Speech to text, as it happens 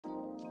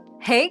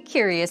Hey,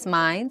 curious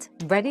minds,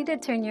 ready to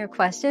turn your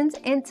questions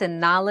into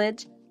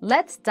knowledge?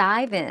 Let's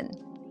dive in.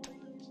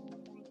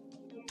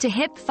 To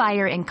hip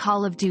fire in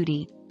Call of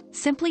Duty,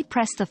 simply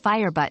press the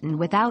fire button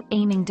without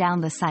aiming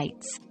down the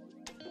sights.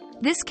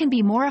 This can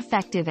be more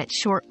effective at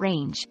short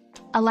range,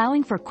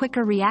 allowing for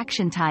quicker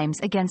reaction times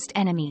against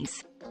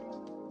enemies.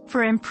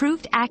 For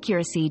improved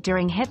accuracy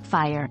during hip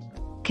fire,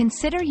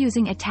 consider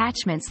using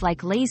attachments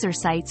like laser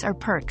sights or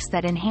perks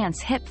that enhance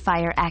hip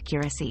fire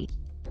accuracy.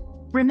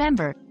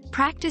 Remember,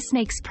 practice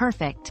makes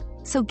perfect,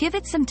 so give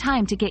it some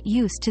time to get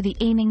used to the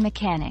aiming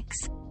mechanics.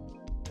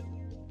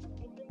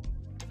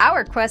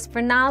 Our quest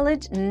for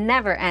knowledge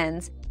never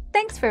ends.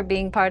 Thanks for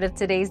being part of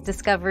today's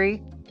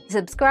discovery.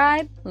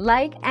 Subscribe,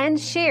 like, and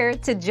share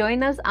to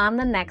join us on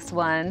the next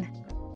one.